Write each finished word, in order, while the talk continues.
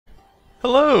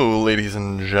Hello, ladies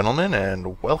and gentlemen,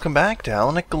 and welcome back to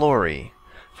Hellenic Glory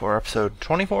for episode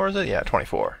 24, is it? Yeah,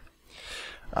 24.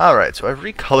 Alright, so I've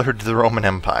recolored the Roman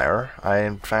Empire. I,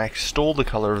 in fact, stole the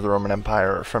color of the Roman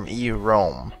Empire from EU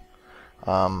Rome.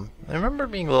 I remember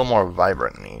it being a little more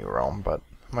vibrant in EU Rome, but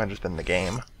it might have just been the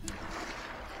game.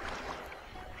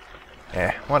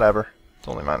 Whatever. It's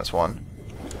only -1.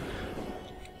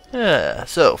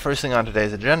 So, first thing on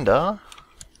today's agenda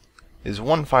is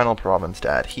one final province to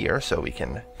add here, so we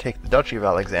can take the Duchy of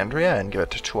Alexandria and give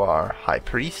it to our High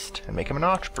Priest and make him an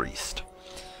Archpriest.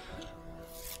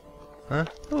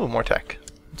 Ooh, more tech.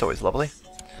 It's always lovely.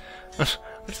 I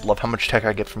just love how much tech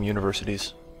I get from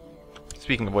universities.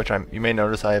 Speaking of which, you may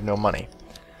notice I have no money.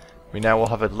 We now will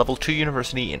have a level 2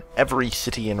 university in every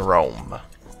city in Rome.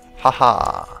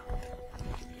 Haha!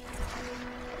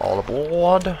 All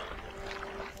aboard.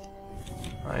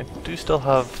 I do still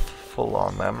have full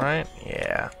on them, right?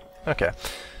 Yeah. Okay.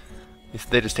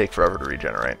 They just take forever to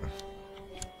regenerate.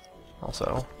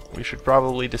 Also, we should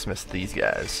probably dismiss these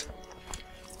guys.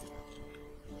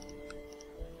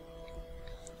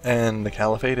 And the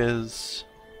Caliphate is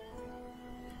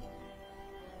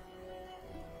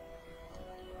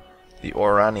the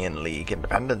Oranian League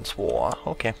Independence War.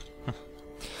 Okay.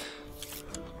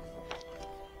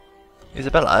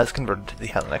 Isabella has converted to the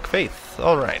Hellenic faith.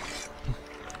 Alright.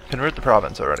 Convert the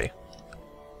province already.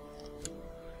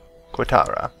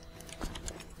 Quatara.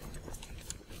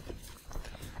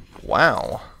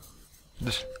 Wow.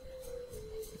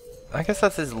 I guess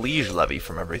that's his liege levy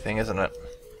from everything, isn't it?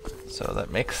 So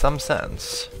that makes some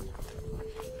sense.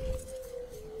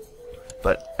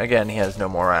 But again, he has no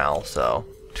morale, so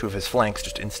 2 of his flanks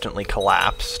just instantly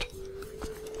collapsed.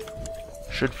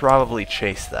 Should probably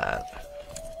chase that.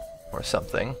 Or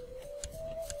something.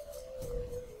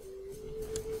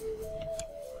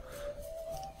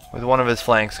 With one of his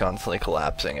flanks constantly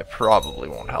collapsing, it probably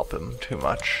won't help him too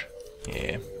much.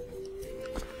 Yeah.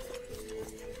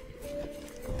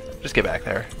 Just get back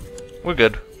there. We're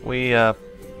good. We, hit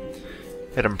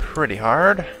him pretty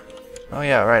hard. Oh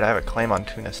yeah, right, I have a claim on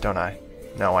Tunis, don't I?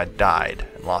 No, I died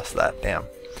and lost that, damn.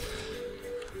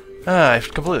 I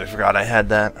completely forgot I had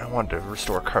that. I wanted to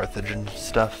restore Carthage and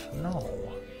stuff. No.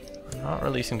 I'm not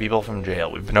releasing people from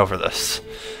jail. We've been over this.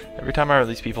 Every time I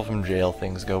release people from jail,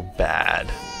 things go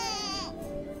bad.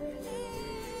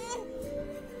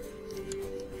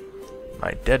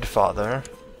 My dead father.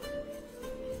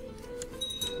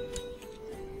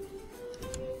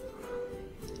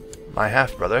 My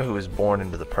half-brother, who was born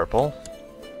into the purple.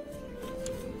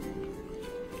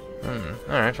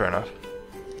 Alright, fair enough.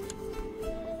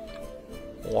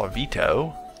 Or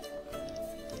veto.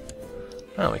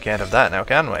 Oh, we can't have that now,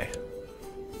 can we?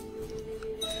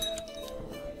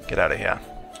 Get out of here.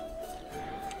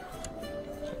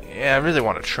 Yeah, I really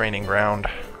want a training ground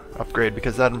upgrade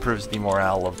because that improves the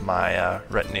morale of my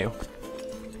retinue.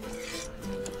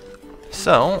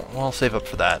 So, we'll save up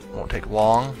for that. Won't take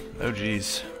long. Oh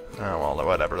geez. Oh well,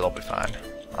 whatever, they'll be fine.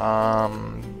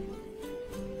 I'm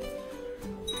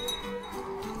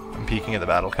peeking at the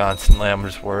battle constantly, I'm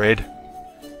just worried.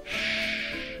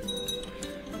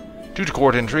 Due to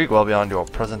court intrigue, well beyond your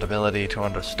present ability to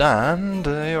understand,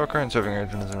 your current serving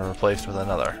agent has been replaced with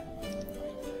another.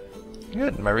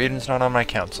 Good, my regent's not on my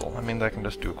council. That means I can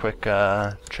just do a quick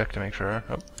check to make sure.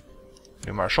 Oh,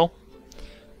 new marshal.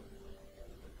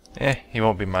 He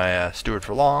won't be my steward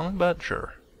for long, but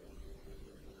sure.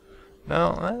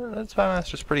 No, that spy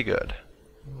master's pretty good.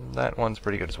 That one's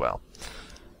pretty good as well.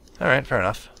 Alright, fair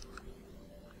enough.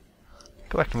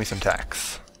 Collect me some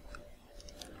tax.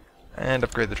 And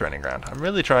upgrade the training ground. I'm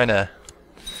really trying to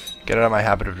get out of my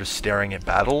habit of just staring at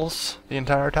battles the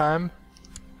entire time.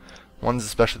 Ones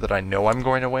especially that I know I'm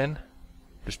going to win.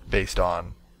 Just based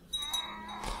on...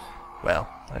 well,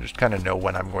 I just kind of know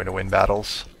when I'm going to win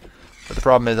battles. But the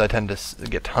problem is I tend to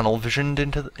get tunnel visioned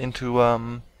into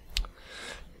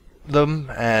them,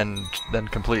 and then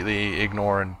completely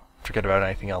ignore and forget about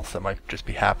anything else that might just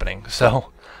be happening.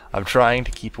 So, I'm trying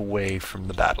to keep away from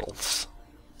the battles.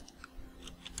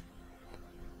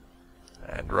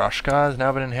 And Rashka has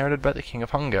now been inherited by the King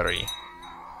of Hungary.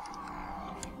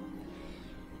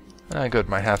 Ah, good,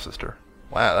 my half-sister.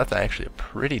 Wow, that's actually a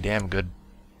pretty damn good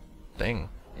thing.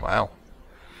 Wow.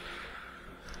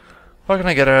 What can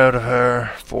I get out of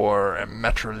her for a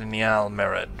matrilineal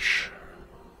marriage?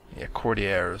 Yeah,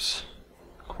 courtiers.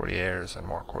 Courtiers and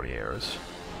more courtiers.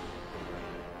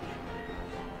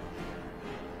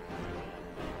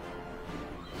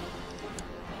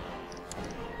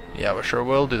 Yeah, we sure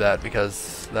will do that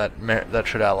because that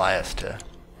should ally us to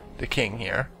the king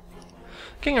here.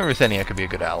 King of Ruthenia could be a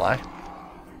good ally.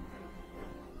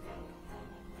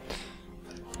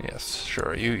 Yes,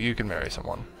 sure, you can marry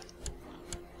someone.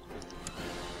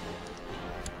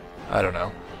 I don't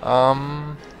know.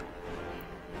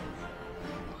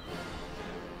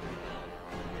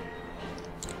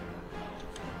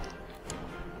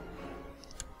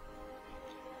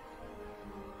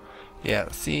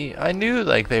 Yeah, see, I knew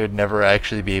like they would never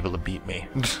actually be able to beat me.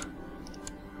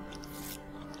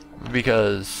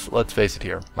 Because, let's face it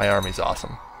here, my army's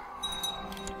awesome.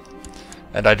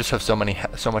 And I just have so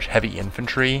much heavy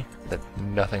infantry that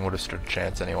nothing would have stood a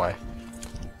chance anyway.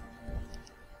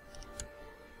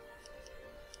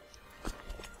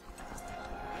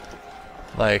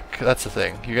 Like, that's the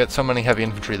thing. You get so many heavy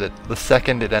infantry that the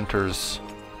second it enters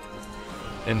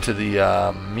into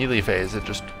the melee phase,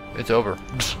 it's over.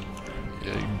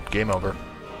 Game over.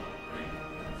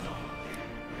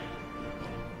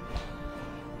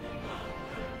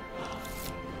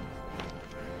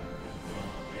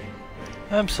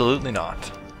 Absolutely not.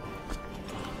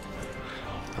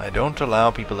 I don't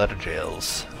allow people out of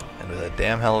jails, and with a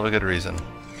damn hell of a good reason.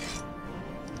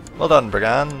 Well done,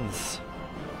 brigands.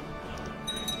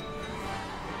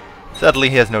 Sadly,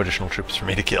 he has no additional troops for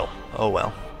me to kill. Oh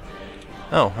well.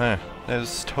 Oh,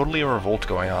 there's totally a revolt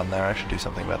going on there. I should do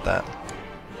something about that.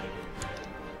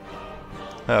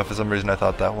 Oh, for some reason I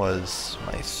thought that was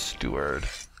my steward.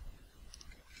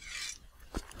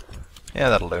 Yeah,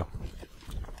 that'll do.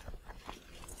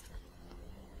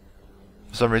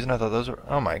 For some reason I thought those were...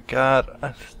 Oh my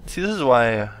god. See, this is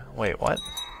why... Wait, what?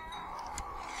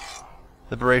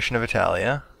 Liberation of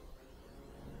Italia.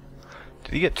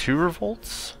 Did he get 2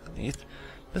 revolts?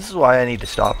 This is why I need to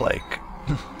stop, like...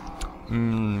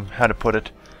 how to put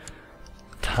it?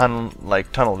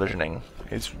 Tunnel visioning.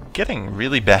 It's getting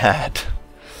really bad.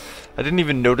 I didn't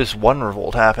even notice 1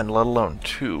 revolt happen, let alone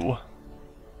 2.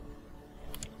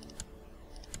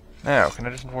 Now, can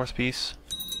I just enforce peace?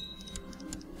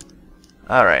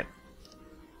 Alright.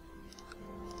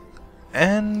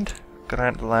 And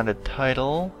grant the landed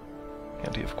title.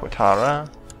 County of Quatara.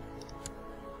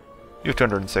 You have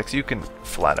 206. You can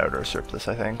flat out usurp this,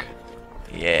 I think.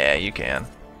 Yeah, you can.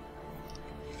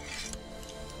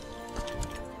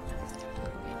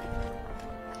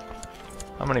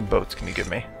 How many boats can you give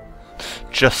me?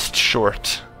 Just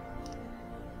short.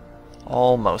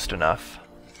 Almost enough.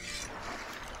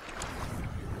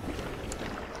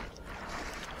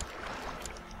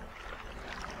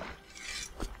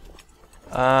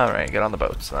 Alright, get on the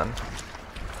boats then.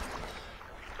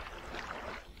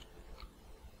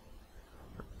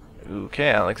 Okay,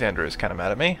 Alexander is kind of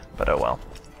mad at me, but oh well.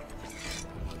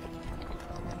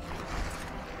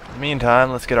 In the meantime,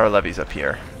 let's get our levies up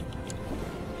here.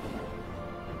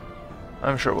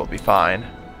 I'm sure we'll be fine.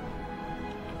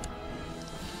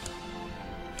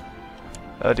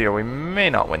 Oh dear, we may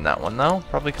not win that one though.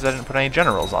 Probably because I didn't put any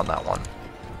generals on that one.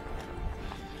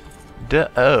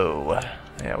 Duh-oh.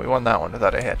 Yeah, we won that one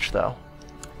without a hitch though.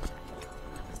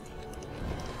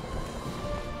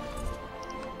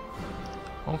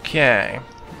 Okay.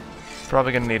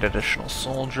 Probably gonna need additional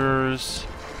soldiers.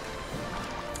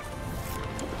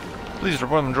 Please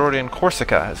report the majority in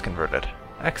Corsica has converted.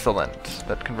 Excellent.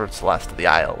 That converts the last of the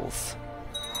Isles.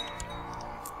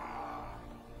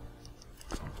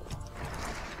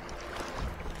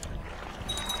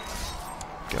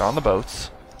 Get on the boats.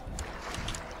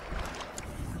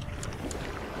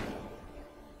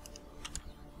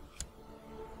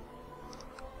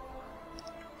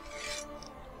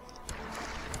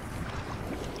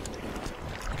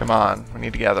 Come on, we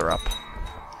need to gather up.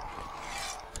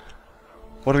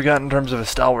 What do we got in terms of a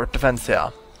stalwart defense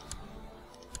here?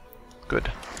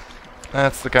 Good.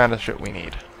 That's the kind of shit we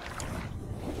need.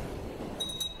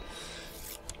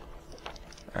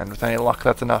 And with any luck,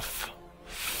 that's enough.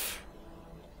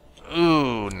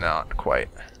 Ooh, not quite.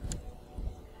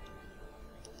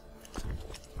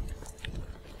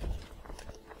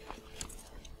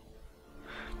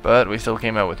 But we still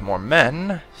came out with more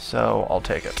men, so I'll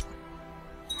take it.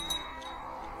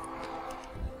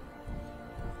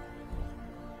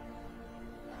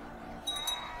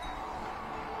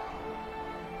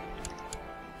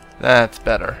 That's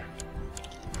better.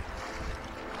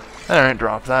 Alright,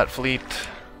 drop that fleet.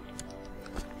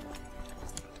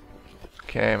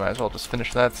 Okay, might as well just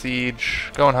finish that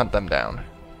siege. Go and hunt them down.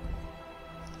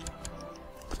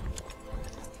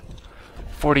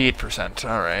 48%,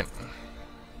 alright.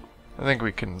 I think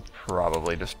we can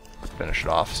probably just finish it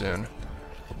off soon.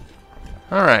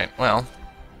 Alright, well.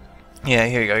 Yeah,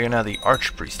 here you go. You're now the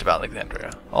Archpriest of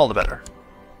Alexandria. All the better.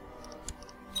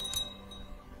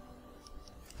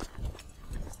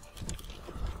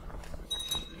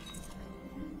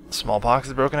 Smallpox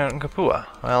is broken out in Capua.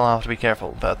 Well, I'll have to be careful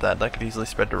about that. That could easily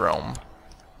spread to Rome.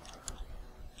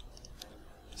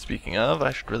 Speaking of,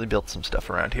 I should really build some stuff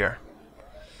around here.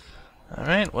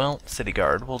 Alright, well, city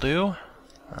guard will do.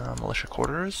 Militia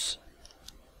quarters.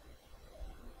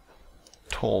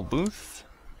 Toll booth.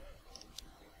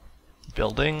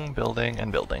 Building, building,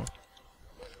 and building.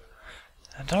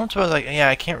 I don't suppose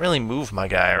I can't really move my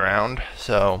guy around,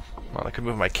 so, well, I could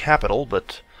move my capital,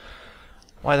 but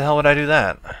why the hell would I do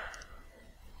that?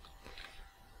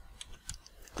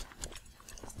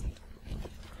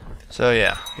 So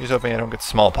yeah, he's hoping I don't get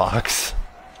smallpox.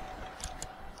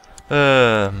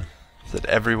 Said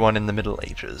everyone in the Middle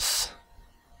Ages.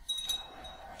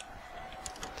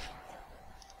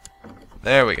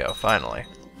 There we go, finally.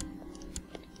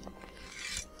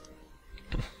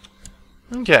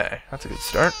 Okay, that's a good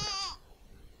start.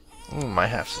 Ooh, my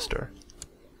half-sister.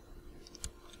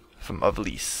 From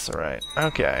Avlis, alright.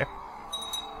 Okay.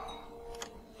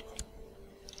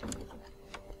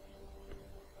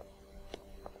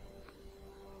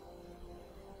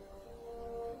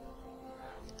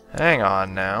 Hang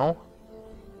on now.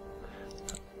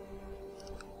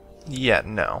 Yeah,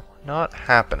 no. Not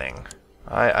happening.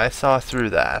 I saw through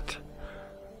that.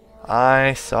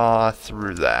 I saw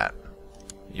through that.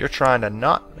 You're trying to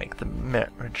not make the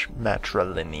marriage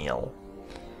matrilineal.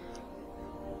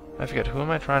 I forget, who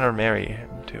am I trying to marry him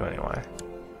to anyway?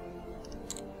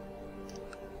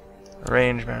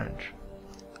 Arranged marriage.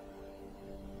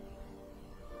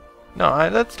 No,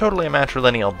 that's totally a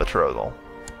matrilineal betrothal.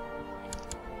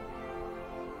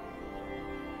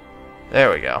 There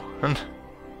we go.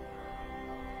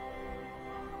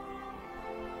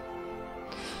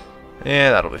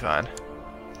 Yeah, that'll be fine.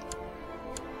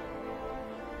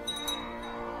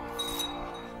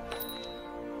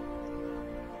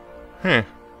 In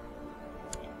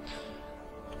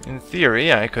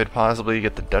theory, I could possibly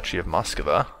get the Duchy of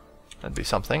Moskva. That'd be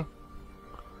something.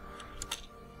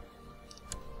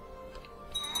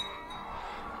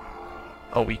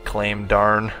 A weak claim,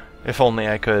 darn. If only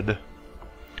I could...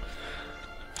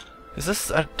 Is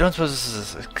this... I don't suppose this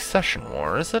is a succession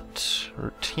war, is it?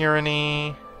 Or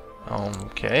tyranny?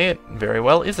 Okay, it very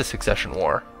well is a succession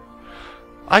war.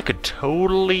 I could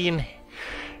totally...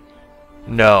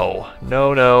 No.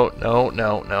 No, no, no,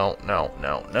 no, no, no,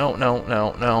 no, no, no,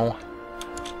 no, no.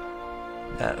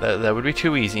 That would be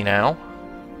too easy now.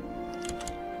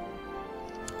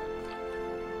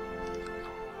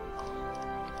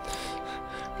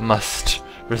 Must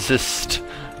resist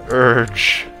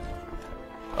urge.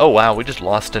 Oh wow, we just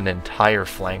lost an entire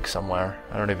flank somewhere.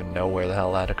 I don't even know where the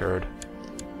hell that occurred.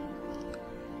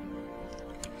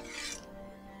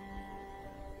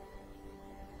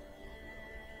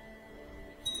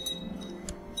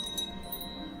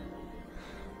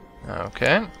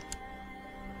 Okay.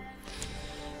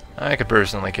 I could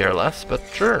personally care less, but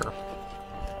sure.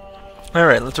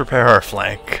 Alright, let's repair our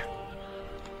flank.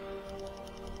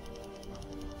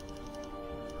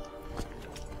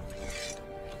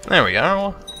 There we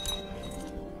go.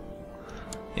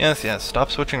 Yes, yes,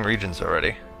 stop switching regions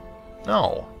already.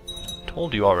 No.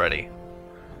 Told you already.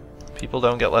 People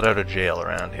don't get let out of jail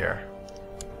around here.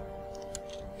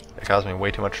 They cause me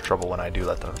way too much trouble when I do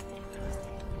let them.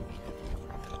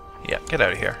 Yeah, get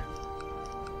out of here.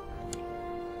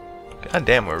 God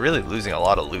damn, we're really losing a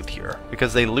lot of loot here.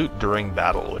 Because they loot during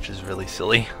battle, which is really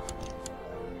silly.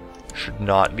 Should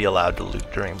not be allowed to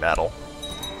loot during battle.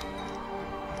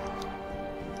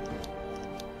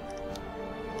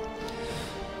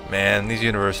 Man, these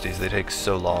universities, they take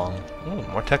so long. Ooh,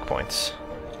 more tech points.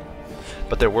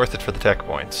 But they're worth it for the tech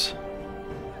points.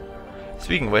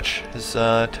 Speaking of which, is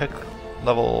tech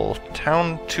level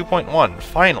town 2.1.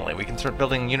 Finally, we can start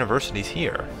building universities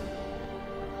here.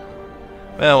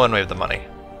 Well, when we have the money.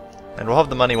 And we'll have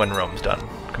the money when Rome's done.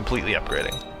 Completely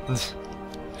upgrading.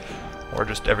 Or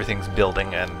just everything's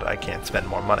building and I can't spend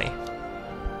more money.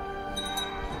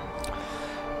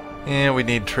 And we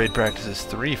need trade practices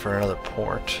 3 for another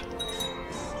port.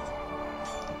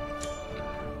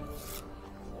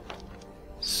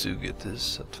 Sugat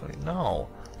is at 20. No.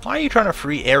 Why are you trying to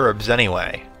free Arabs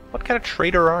anyway? What kind of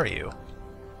traitor are you?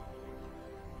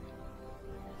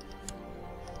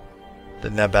 The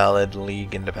Nabalid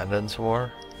League Independence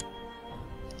War?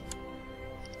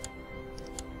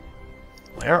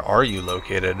 Where are you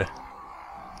located?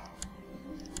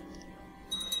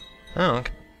 Oh,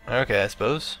 okay. Okay, I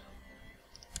suppose.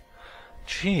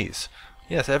 Jeez.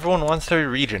 Yes, everyone wants to be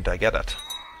regent, I get it.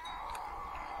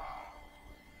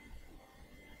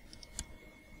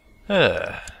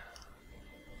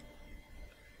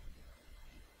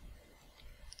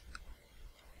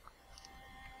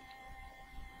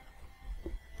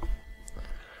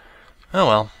 Oh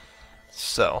well.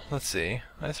 So, let's see.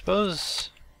 I suppose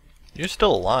you're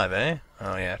still alive, eh?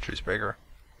 Oh yeah, Trucebreaker.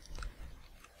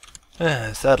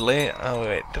 Sadly, oh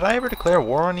wait, did I ever declare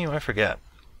war on you? I forget.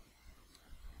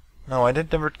 No, I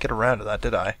did never get around to that,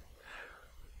 did I?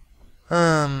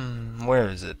 Where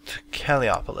is it?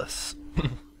 Calliopolis.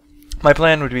 My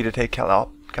plan would be to take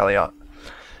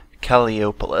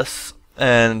Calliopolis,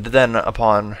 and then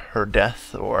upon her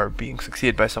death, or being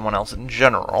succeeded by someone else in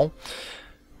general,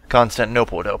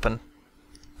 Constantinople would open.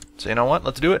 So you know what?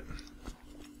 Let's do it.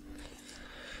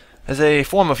 As a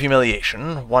form of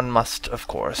humiliation, one must, of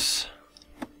course...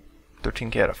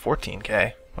 13k out of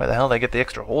 14k? Why the hell did I get the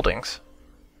extra holdings?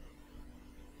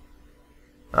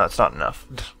 Oh, it's not enough.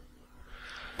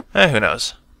 Who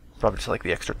knows? Probably just like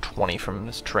the extra 20 from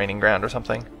this training ground or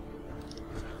something.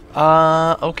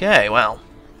 Okay, well.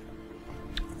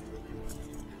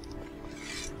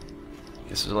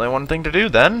 Guess there's only one thing to do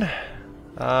then.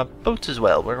 Boats as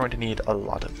well. We're going to need a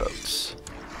lot of boats.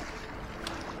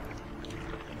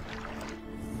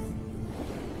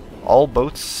 All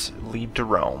boats lead to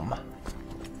Rome.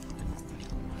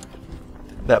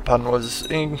 That pun was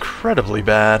incredibly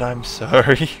bad, I'm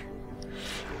sorry.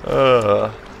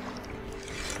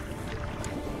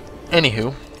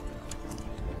 Anywho.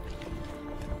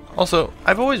 Also,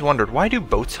 I've always wondered, why do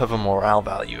boats have a morale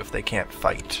value if they can't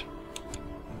fight?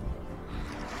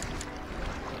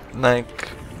 Like,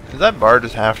 does that bar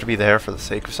just have to be there for the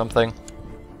sake of something?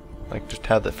 Like, just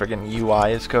how the friggin'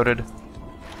 UI is coded?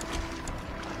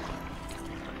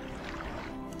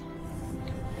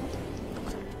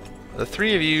 The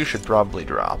three of you should probably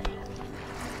drop.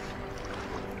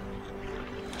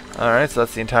 Alright, so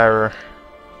that's the entire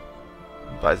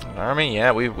Byzantine army.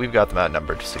 Yeah, we've got them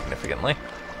outnumbered significantly.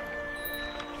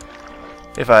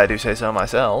 If I do say so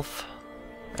myself.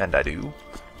 And I do.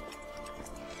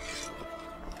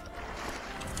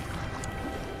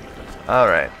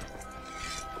 Alright.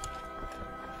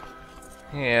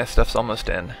 Yeah, stuff's almost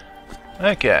in.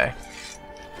 Okay.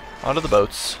 Onto the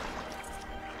boats.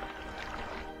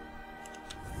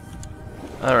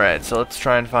 Alright, so let's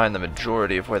try and find the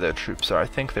majority of where their troops are. I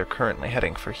think they're currently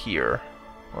heading for here.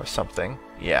 Or something.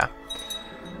 Yeah.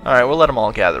 Alright, we'll let them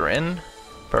all gather in.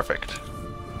 Perfect.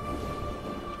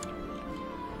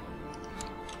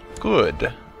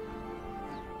 Good.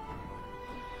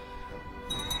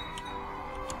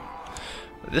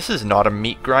 This is not a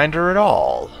meat grinder at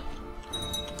all.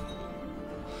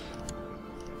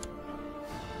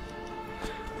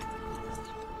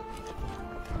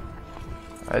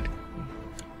 I'd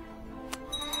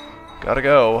gotta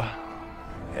go.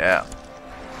 Yeah.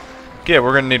 Okay,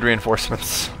 we're gonna need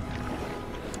reinforcements.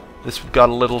 This got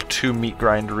a little too meat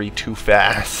grindery too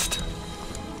fast.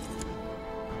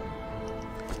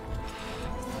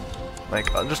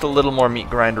 Like, just a little more meat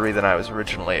grindery than I was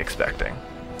originally expecting.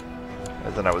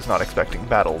 As in, I was not expecting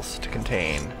battles to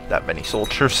contain that many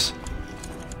soldiers.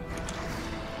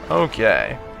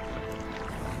 Okay.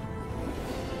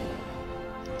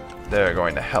 They're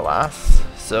going to Hellas,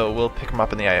 so we'll pick them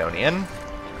up in the Ionian.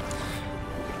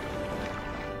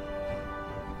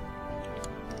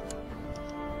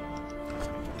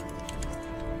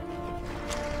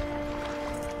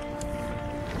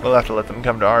 We'll have to let them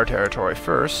come to our territory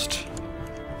first,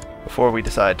 before we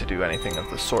decide to do anything of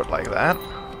the sort like that.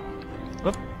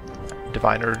 Whoop.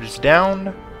 Divine Urge is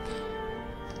down.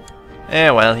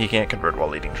 Well, he can't convert while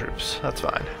leading troops. That's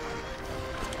fine.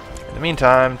 In the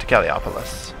meantime, to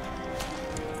Calliopolis.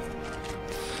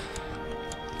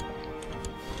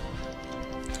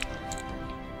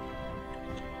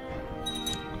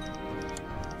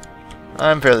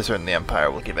 I'm fairly certain the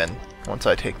Empire will give in once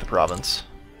I take the province.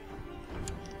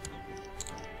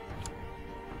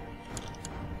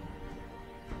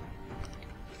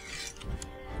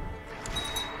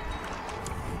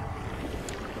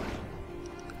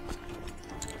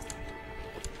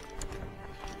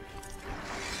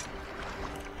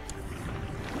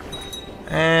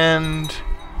 And...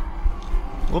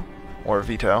 whoop. Or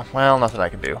veto. Well, nothing I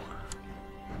can do.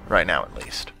 Right now, at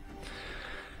least.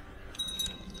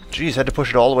 Geez, had to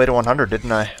push it all the way to 100,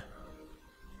 didn't I?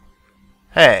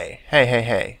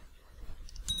 Hey.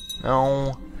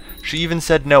 No. She even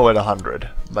said no at 100,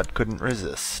 but couldn't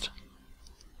resist.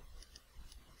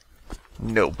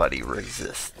 Nobody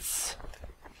resists.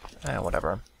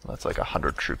 Whatever. That's like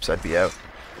 100 troops I'd be out.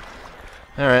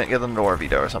 Alright, get them to war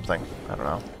veto or something. I don't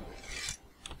know.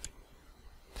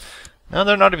 No,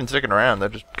 they're not even sticking around. They're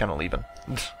just kind of leaving.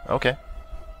 Okay.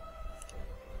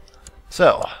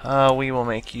 So, we will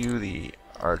make you the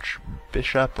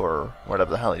Archbishop, or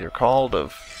whatever the hell you're called,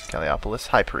 of Calliopolis,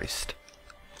 High Priest.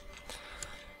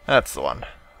 That's the one.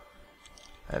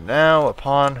 And now,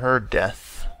 upon her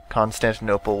death,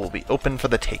 Constantinople will be open for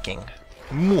the taking.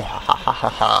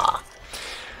 Mwahahaha.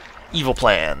 Evil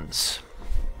plans.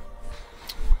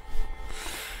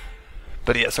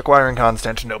 But yes, acquiring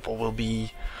Constantinople will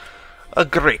be a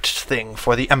great thing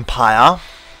for the Empire.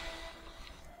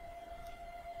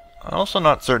 I'm also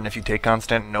not certain if you take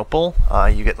Constantinople,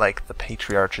 you get like the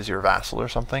Patriarch as your vassal or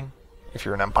something. If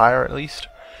you're an Empire, at least.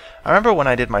 I remember when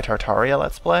I did my Tartaria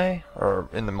Let's Play, or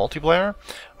in the multiplayer,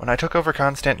 when I took over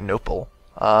Constantinople,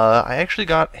 I actually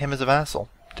got him as a vassal.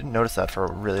 Didn't notice that for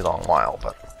a really long while,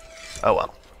 but oh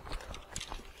well.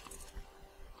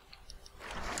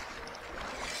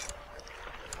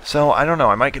 So, I don't know,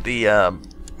 I might get the,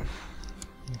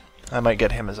 I might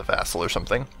get him as a vassal or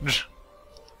something.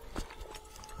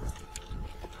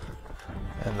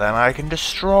 And then I can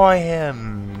destroy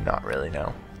him! Not really,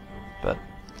 no. But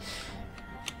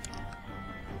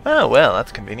oh, well,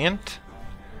 that's convenient.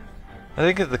 I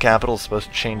think that the capital is supposed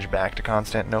to change back to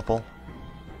Constantinople.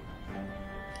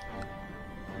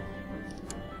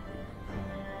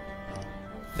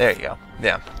 There you go.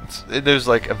 Yeah, there's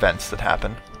like events that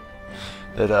happen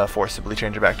that forcibly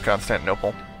change it back to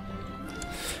Constantinople.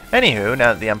 Anywho,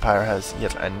 now that the Empire has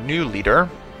yet a new leader,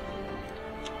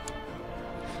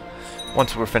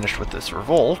 once we're finished with this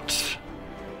revolt...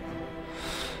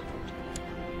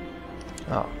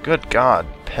 Oh, good God.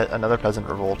 Another peasant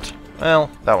revolt. Well,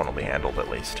 that one will be handled at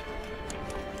least.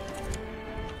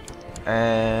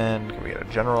 And can we get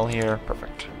a general here?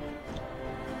 Perfect.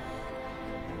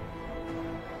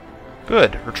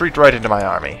 Good. Retreat right into my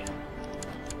army.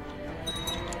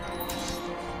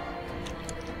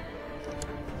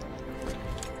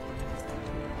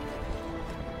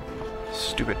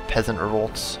 Stupid peasant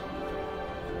revolts.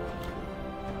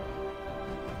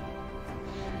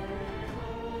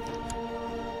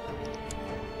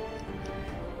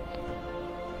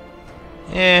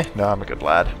 No, I'm a good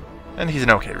lad. And he's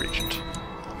an okay regent.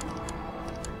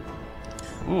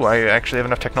 Ooh, I actually have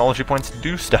enough technology points to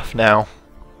do stuff now.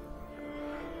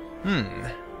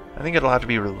 I think it'll have to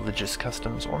be religious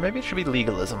customs, or maybe it should be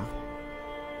legalism.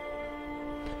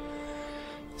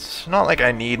 It's not like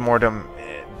I need more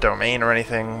domain or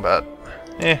anything, but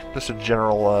just a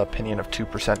general opinion of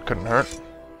 2% couldn't hurt.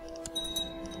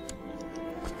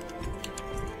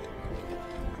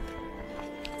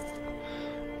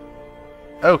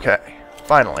 Okay,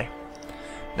 finally.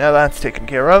 Now that's taken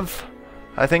care of,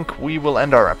 I think we will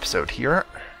end our episode here.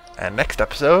 And next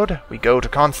episode, we go to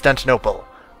Constantinople.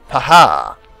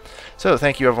 Haha! So,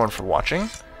 thank you everyone for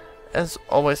watching. As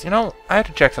always, you know, I had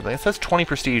to check something. It says 20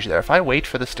 prestige there. If I wait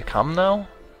for this to come, though...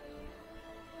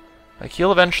 like,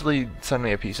 he'll eventually send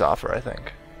me a peace offer, I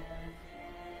think.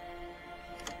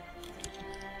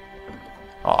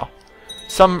 Aw.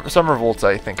 Some revolts,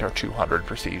 I think, are 200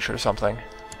 prestige or something.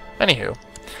 Anywho.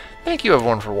 Thank you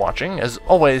everyone for watching. As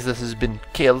always, this has been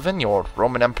Calvin, your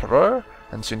Roman Emperor,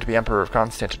 and soon-to-be Emperor of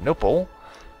Constantinople,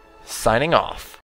 signing off.